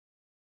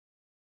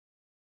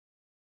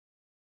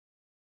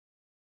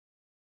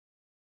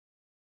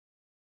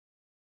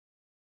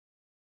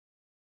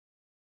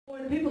For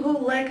the people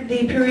who like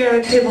the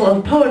periodic table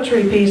of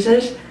poetry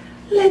pieces,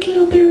 like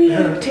little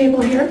periodic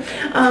table here,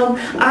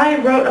 I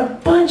wrote a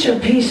bunch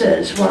of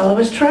pieces while I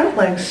was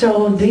traveling,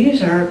 so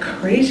these are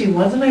crazy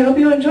ones, and I hope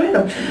you enjoy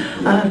them.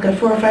 I've got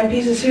 4 or 5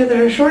 pieces here that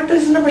are short.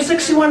 This is number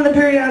 61 on the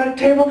periodic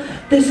table.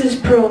 This is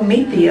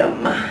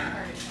Prometheum.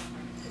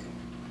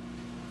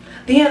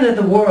 The end of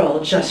the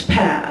world just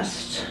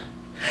passed.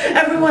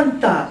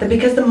 Everyone thought that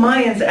because the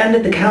Mayans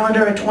ended the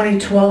calendar at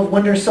 2012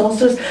 winter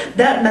solstice,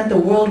 that meant the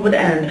world would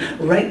end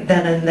right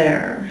then and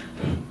there.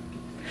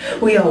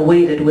 We all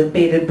waited with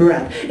bated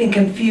breath, in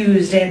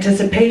confused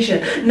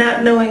anticipation,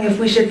 not knowing if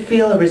we should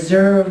feel a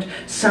reserved,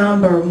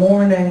 somber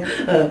mourning,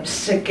 a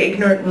sick,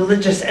 ignorant,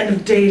 religious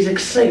end-of-days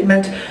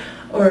excitement,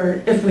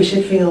 or if we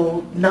should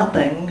feel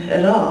nothing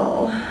at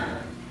all.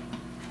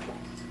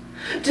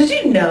 Did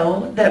you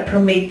know that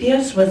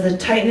Prometheus was the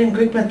titan in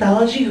Greek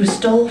mythology who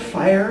stole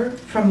fire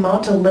from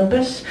Mount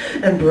Olympus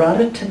and brought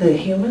it to the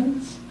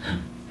humans?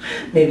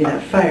 Maybe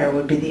that fire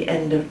would be the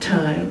end of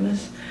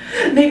times.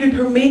 Maybe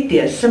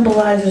Prometheus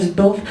symbolizes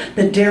both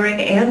the daring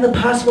and the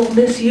possible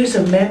misuse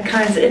of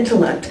mankind's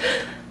intellect.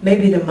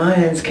 Maybe the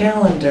Mayans'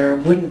 calendar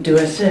wouldn't do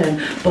us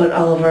in, but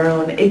all of our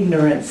own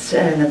ignorance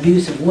and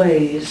abusive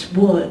ways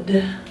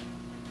would.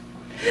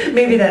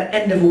 Maybe that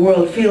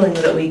end-of-world feeling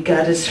that we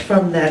got is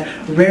from that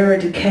rare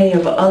decay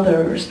of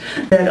others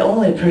that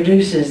only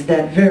produces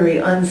that very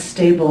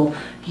unstable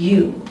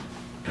you,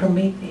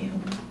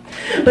 Prometheum.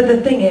 But the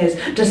thing is,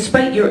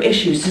 despite your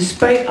issues,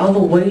 despite all the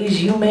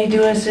ways you may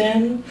do us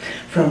in,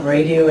 from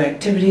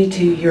radioactivity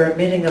to your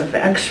emitting of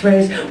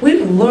X-rays,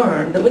 we've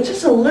learned that with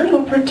just a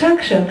little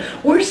protection,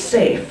 we're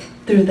safe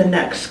through the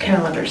next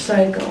calendar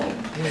cycle.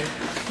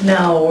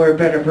 Now we're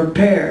better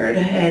prepared,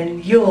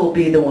 and you'll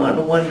be the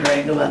one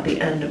wondering about the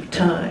end of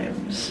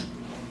times.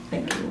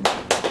 Thank you.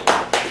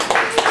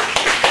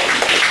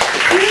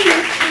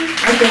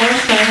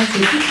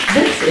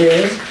 This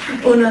is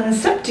Unum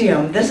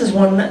Septium. This is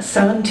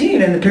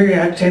 117 in the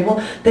periodic table.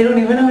 They don't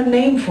even have a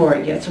name for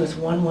it yet, so it's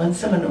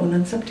 117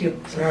 Unum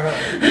Septium. So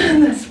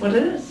that's what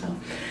it is. So.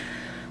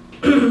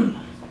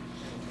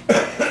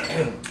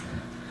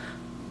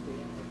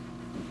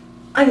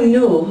 I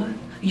knew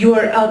you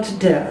were out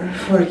there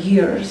for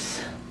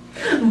years,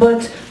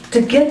 but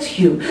to get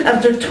you,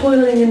 after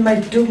toiling in my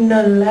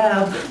Dubna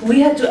lab, we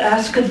had to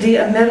ask the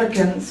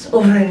Americans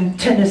over in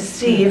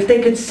Tennessee if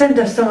they could send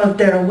us some of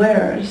their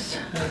wares.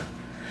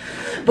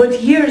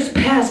 But years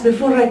passed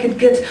before I could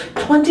get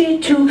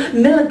 22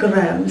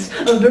 milligrams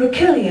of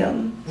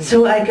berkelium,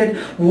 so I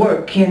could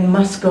work in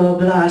Moscow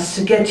Oblast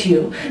to get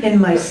you in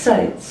my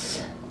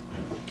sights.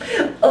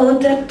 All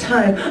that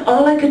time,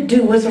 all I could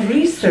do was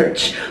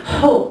research,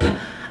 hope.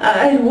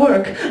 I'd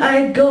work,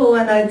 I'd go,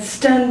 and I'd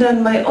stand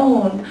on my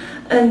own,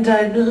 and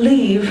I'd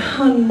leave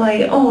on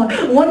my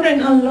own, wondering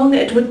how long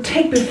it would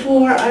take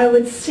before I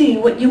would see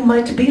what you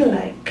might be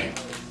like.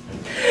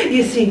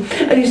 You see,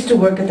 I used to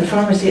work at the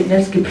pharmacy at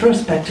Nevsky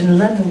Prospect in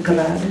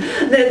Leningrad.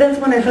 That's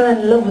when I fell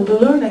in love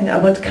with learning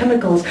about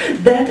chemicals.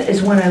 That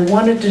is when I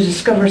wanted to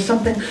discover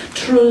something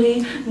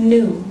truly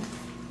new.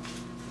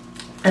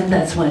 And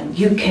that's when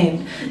you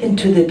came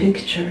into the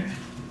picture.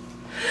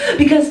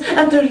 Because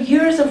after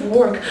years of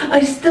work,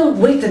 I still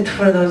waited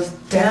for those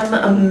damn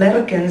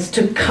Americans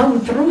to come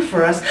through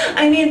for us.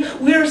 I mean,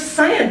 we're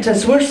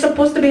scientists. We're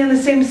supposed to be on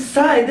the same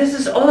side. This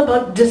is all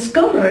about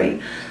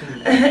discovery.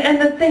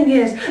 And the thing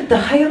is, the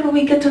higher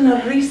we get in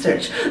our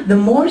research, the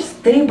more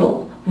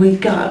stable we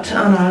got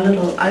on our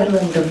little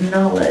island of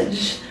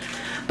knowledge.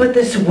 But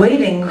this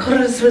waiting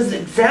was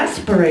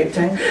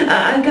exasperating.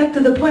 I got to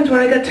the point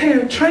where I got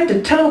tired of trying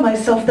to tell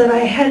myself that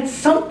I had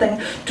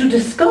something to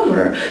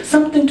discover,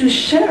 something to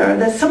share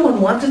that someone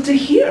wanted to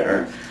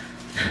hear.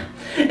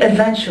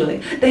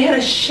 Eventually, they had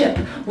a ship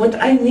what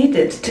I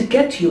needed to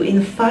get you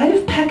in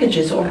 5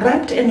 packages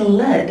wrapped in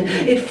lead.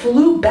 It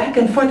flew back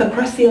and forth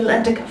across the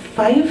Atlantic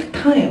 5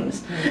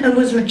 times and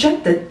was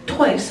rejected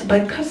twice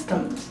by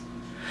customs.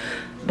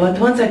 But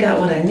once I got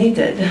what I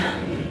needed,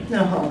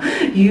 no,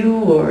 you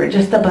were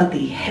just about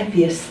the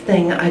heaviest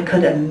thing I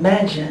could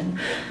imagine.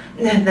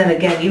 And then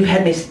again, you've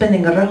had me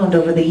spinning around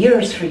over the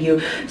years for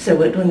you,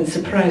 so it wouldn't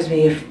surprise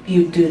me if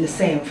you'd do the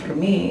same for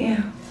me.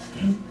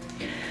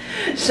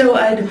 So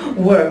I'd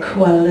work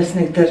while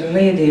listening to the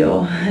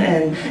radio,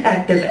 and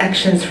active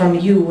actions from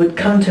you would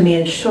come to me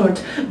in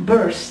short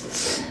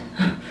bursts.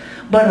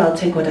 But I'll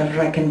take whatever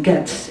I can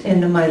get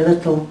into my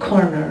little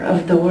corner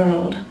of the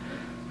world.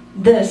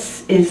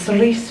 This is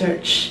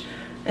research.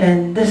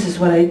 And this is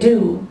what I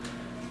do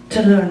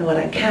to learn what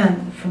I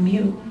can from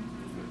you.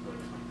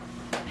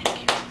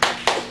 Thank you.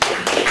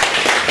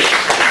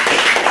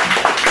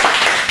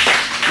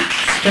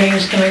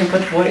 Strange coming up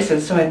with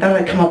voices, so I thought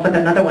I'd come up with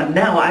another one.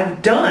 Now,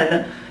 I've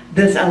done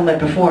this element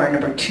before,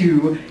 number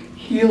 2,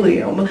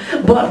 helium.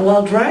 But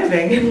while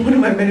driving in one of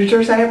my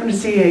miniatures, I happened to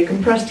see a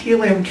compressed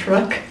helium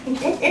truck. And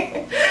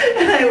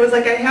I was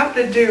like, I have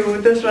to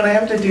do this one. I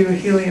have to do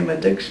helium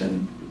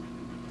addiction.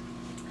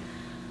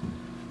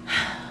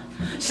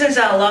 Since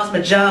I lost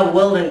my job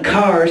welding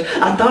cars,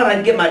 I thought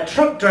I'd get my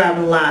truck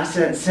driving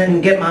license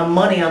and get my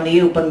money on the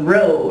open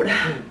road.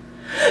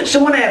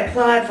 So when I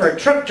applied for a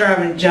truck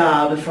driving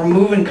job for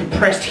moving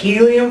compressed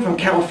helium from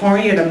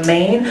California to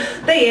Maine,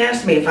 they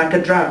asked me if I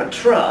could drive a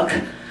truck.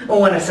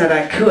 Well, when I said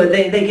I could,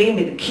 they gave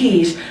me the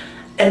keys.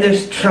 And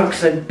this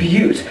truck's a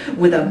beaut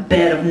with a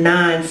bed of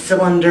 9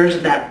 cylinders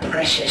of that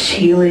precious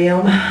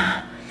helium.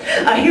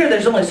 I hear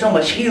there's only so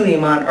much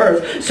helium on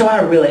Earth, so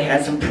I really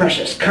had some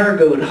precious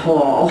cargo to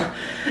haul.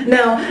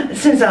 Now,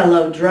 since I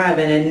love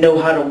driving and know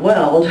how to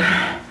weld,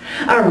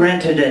 I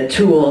rented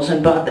tools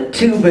and bought the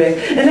tubing,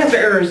 and after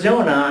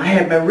Arizona, I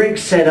had my rig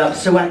set up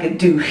so I could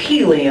do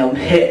helium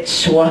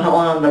hits while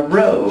on the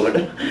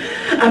road.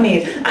 I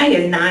mean, I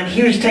had 9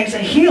 huge tanks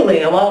of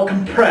helium all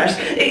compressed.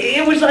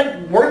 It was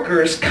like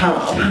workers'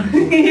 comp.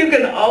 You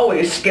can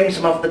always skim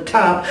some off the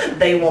top,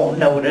 they won't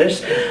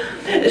notice.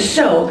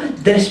 So,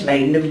 this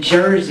made New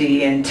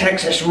Jersey and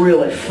Texas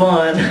really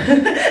fun.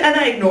 And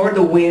I ignored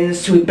the winds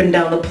sweeping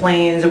down the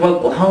plains of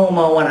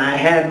Oklahoma when I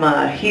had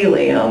my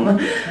helium.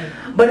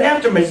 But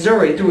after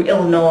Missouri, through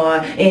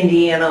Illinois,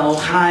 Indiana,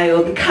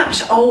 Ohio, the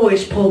cops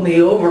always pulled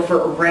me over for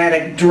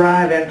erratic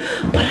driving.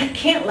 But I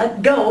can't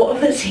let go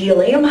of this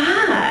helium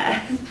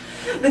high.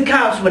 The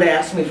cops would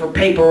ask me for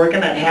paperwork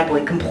and I'd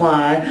happily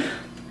comply.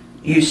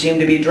 You seem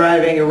to be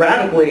driving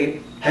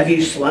erratically. Have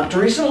you slept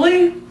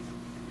recently?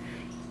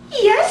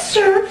 Yes,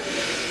 sir.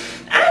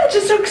 I'm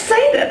just so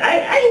excited.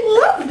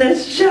 I love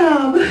this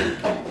job.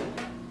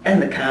 And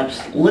the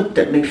cops looked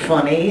at me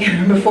funny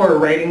before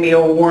writing me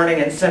a warning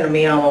and sending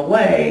me on my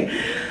way.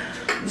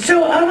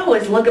 So I'd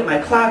always look at my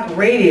clock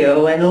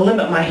radio and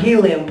limit my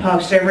helium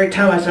puffs every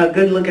time I saw a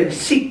good-looking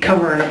seat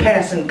cover in a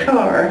passing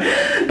car.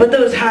 But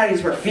those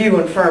hotties were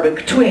few and far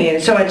between,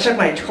 so I'd check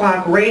my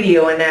clock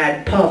radio and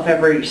I'd puff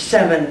every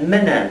 7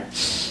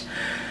 minutes.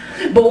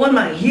 But when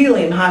my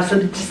helium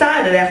hospital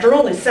decided after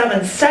only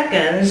 7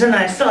 seconds, and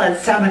I still had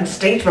 7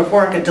 states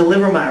before I could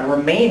deliver my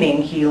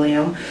remaining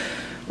helium,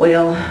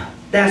 well,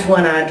 that's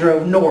when I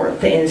drove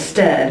north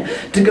instead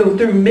to go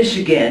through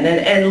Michigan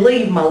and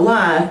leave my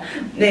life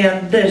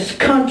in this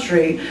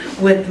country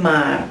with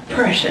my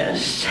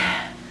precious.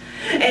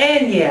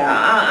 And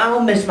yeah,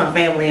 I'll miss my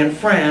family and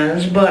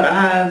friends, but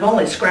I've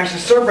only scratched the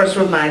surface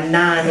with my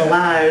 9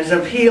 lives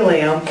of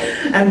helium.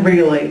 And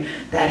really,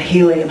 that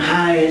helium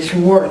high is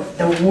worth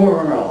the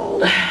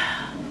world.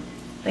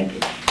 Thank you.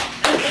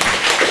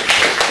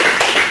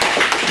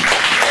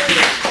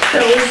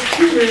 That was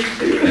Kuypers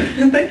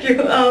too. Thank you.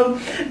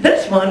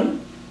 This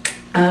one,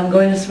 I'm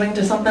going to swing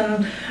to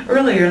something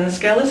earlier in the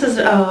scale. This is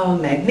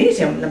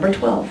magnesium, number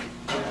 12.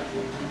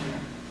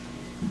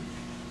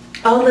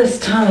 All this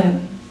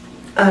time,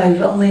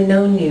 I've only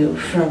known you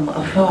from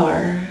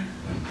afar.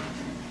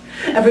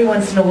 Every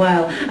once in a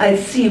while, I'd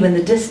see you in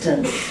the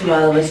distance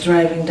while I was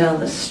driving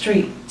down the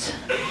street.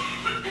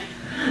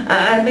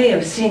 I may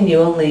have seen you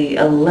only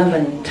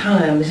 11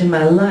 times in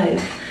my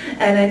life,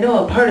 and I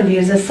know a part of you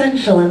is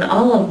essential in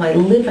all of my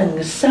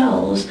living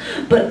cells,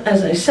 but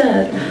as I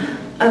said,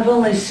 I've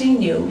only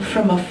seen you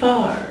from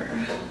afar.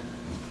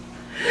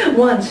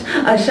 Once,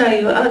 I saw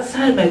you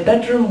outside my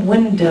bedroom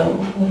window,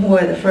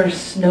 where the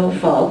first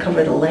snowfall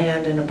covered the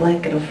land in a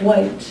blanket of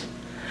white.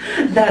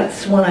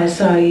 That's when I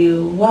saw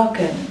you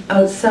walking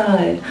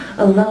outside,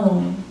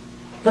 alone,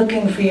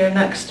 looking for your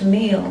next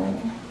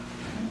meal.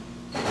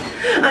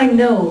 I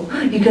know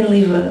you can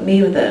leave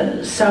me with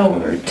a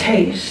sour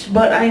taste,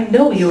 but I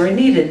know you are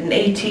needed in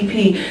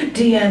ATP,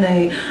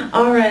 DNA,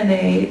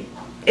 RNA,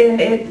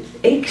 and it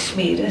aches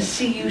me to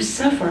see you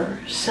suffer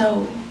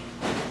so.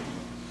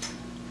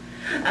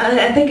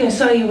 I think I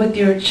saw you with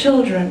your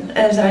children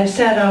as I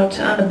sat out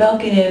on the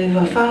balcony of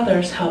a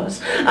father's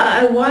house.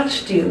 I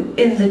watched you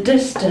in the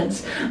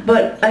distance,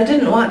 but I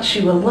didn't watch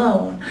you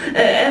alone.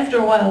 After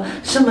a while,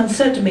 someone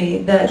said to me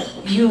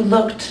that you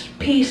looked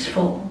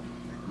peaceful,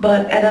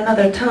 but at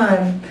another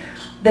time,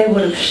 they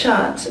would have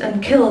shot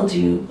and killed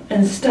you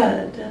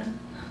instead.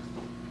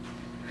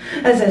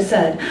 As I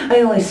said,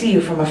 I only see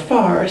you from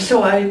afar,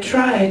 so I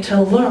try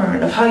to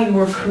learn of how you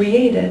were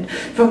created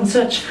from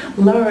such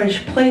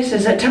large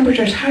places at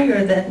temperatures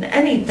higher than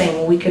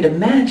anything we could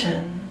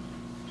imagine.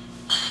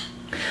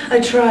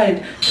 I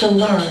tried to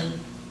learn,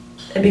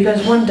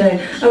 because one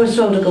day I was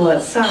told to go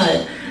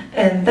outside,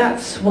 and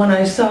that's when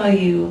I saw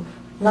you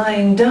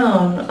lying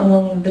down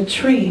among the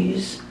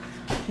trees,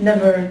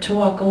 never to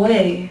walk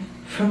away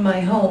from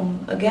my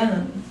home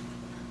again.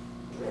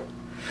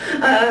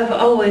 I've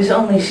always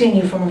only seen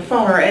you from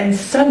afar, and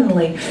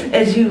suddenly,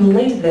 as you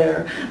lay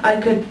there,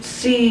 I could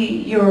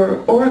see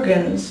your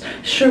organs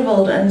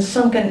shriveled and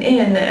sunken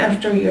in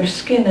after your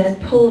skin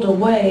had pulled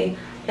away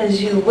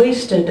as you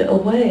wasted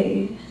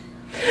away.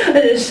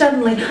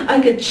 Suddenly, I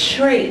could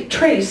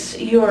trace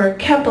your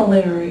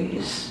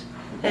capillaries,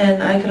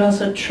 and I could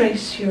also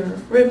trace your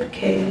rib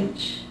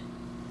cage,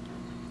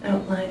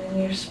 outlining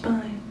your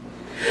spine.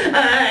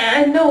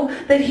 I know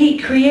that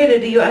heat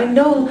created you. I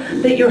know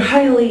that you're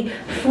highly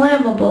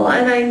flammable,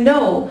 and I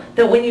know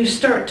that when you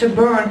start to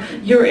burn,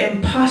 you're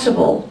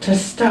impossible to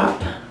stop.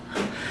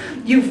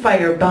 You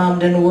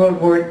firebombed in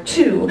World War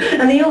II,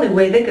 and the only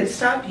way they could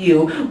stop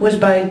you was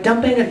by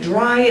dumping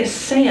dry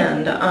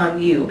sand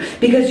on you,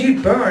 because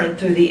you'd burn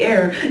through the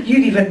air.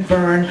 You'd even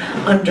burn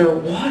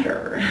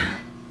underwater.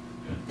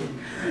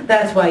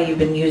 That's why you've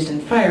been used in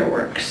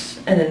fireworks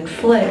and in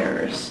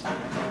flares.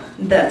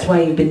 That's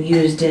why you've been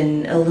used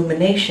in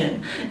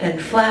illumination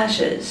and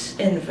flashes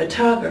in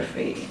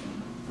photography.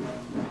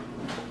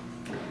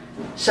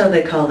 So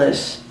they call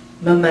this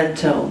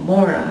memento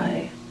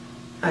mori,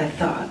 I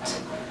thought,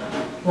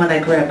 when I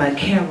grab my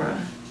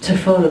camera to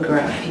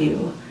photograph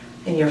you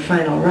in your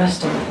final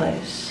resting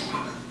place.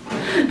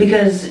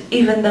 Because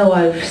even though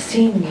I've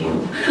seen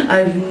you,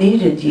 I've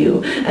needed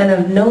you, and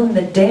I've known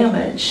the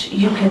damage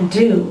you can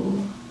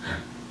do,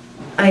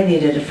 I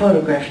needed to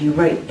photograph you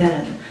right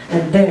then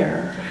and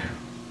there.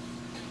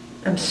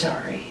 I'm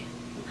sorry.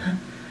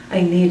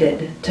 I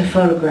needed to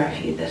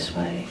photograph you this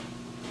way.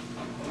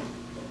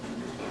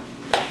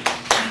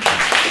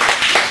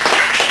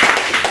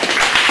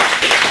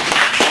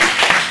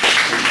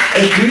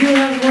 Do you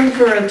have one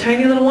for a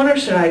tiny little one, or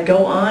should I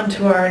go on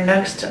to our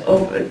next?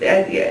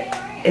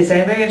 Is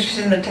anybody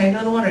interested in a tiny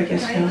little one, or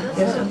yes, no?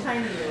 Yes, no?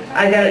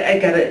 I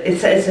got it. It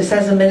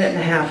says a minute and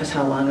a half is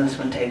how long this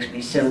one takes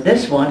me. So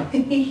this one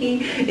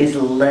is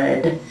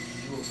lead,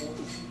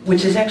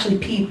 which is actually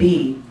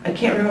PB. I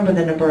can't remember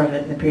the number of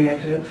it in the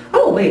periodic.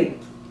 Oh wait,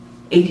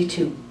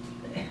 82.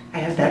 I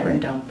have that written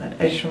down, but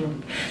I just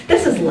remember.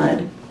 This is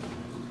lead.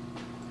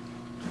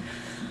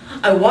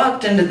 I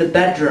walked into the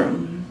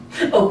bedroom,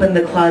 opened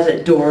the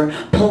closet door,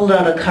 pulled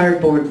out a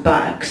cardboard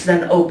box,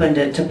 then opened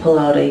it to pull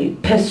out a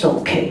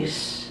pistol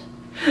case.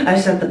 I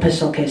set the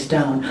pistol case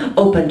down,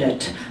 opened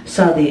it,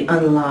 saw the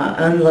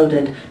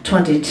unloaded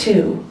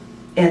 .22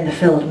 and the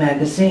filled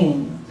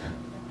magazine.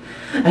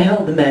 I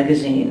held the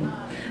magazine,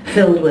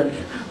 filled with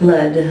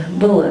lead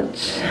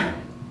bullets,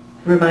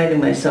 reminding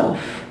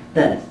myself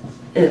that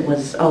it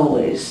was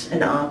always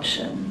an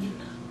option.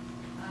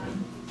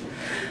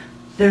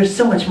 There's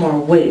so much more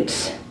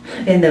weight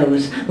in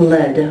those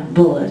lead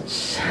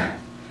bullets.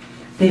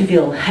 They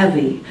feel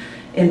heavy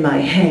in my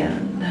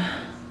hand.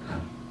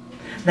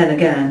 Then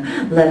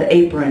again, lead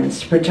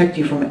aprons to protect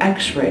you from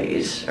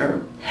x-rays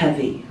are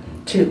heavy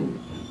too.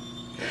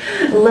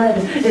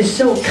 Lead is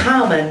so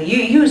common,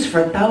 used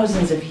for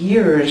thousands of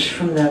years,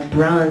 from the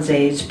Bronze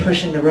Age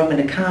pushing the Roman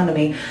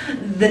economy.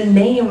 The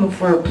name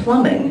for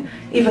plumbing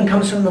even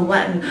comes from the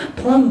Latin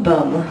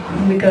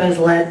plumbum, because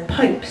lead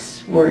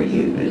pipes were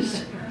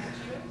used.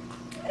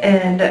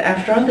 And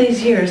after all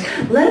these years,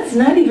 lead's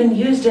not even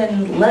used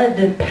in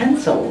lead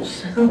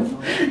pencils.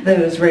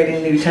 Those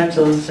writing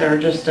utensils are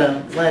just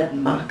a lead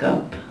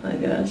mock-up, I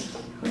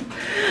guess.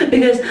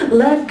 Because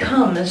lead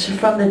comes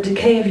from the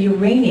decay of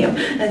uranium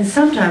and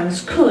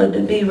sometimes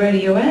could be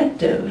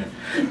radioactive.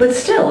 But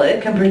still,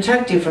 it can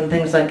protect you from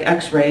things like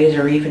x-rays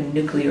or even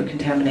nuclear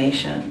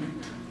contamination.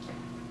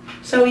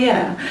 So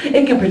yeah,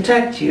 it can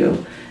protect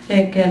you.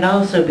 It can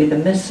also be the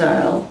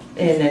missile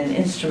in an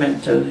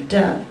instrument of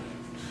death.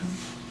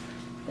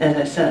 As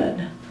I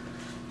said,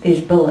 these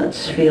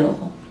bullets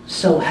feel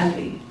so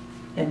heavy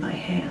in my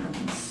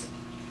hands.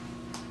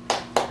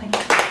 Thank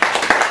you.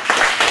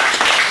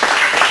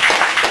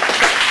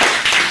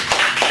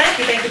 Thank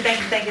you, thank you, thank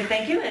you, thank you,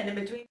 thank you. And in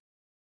between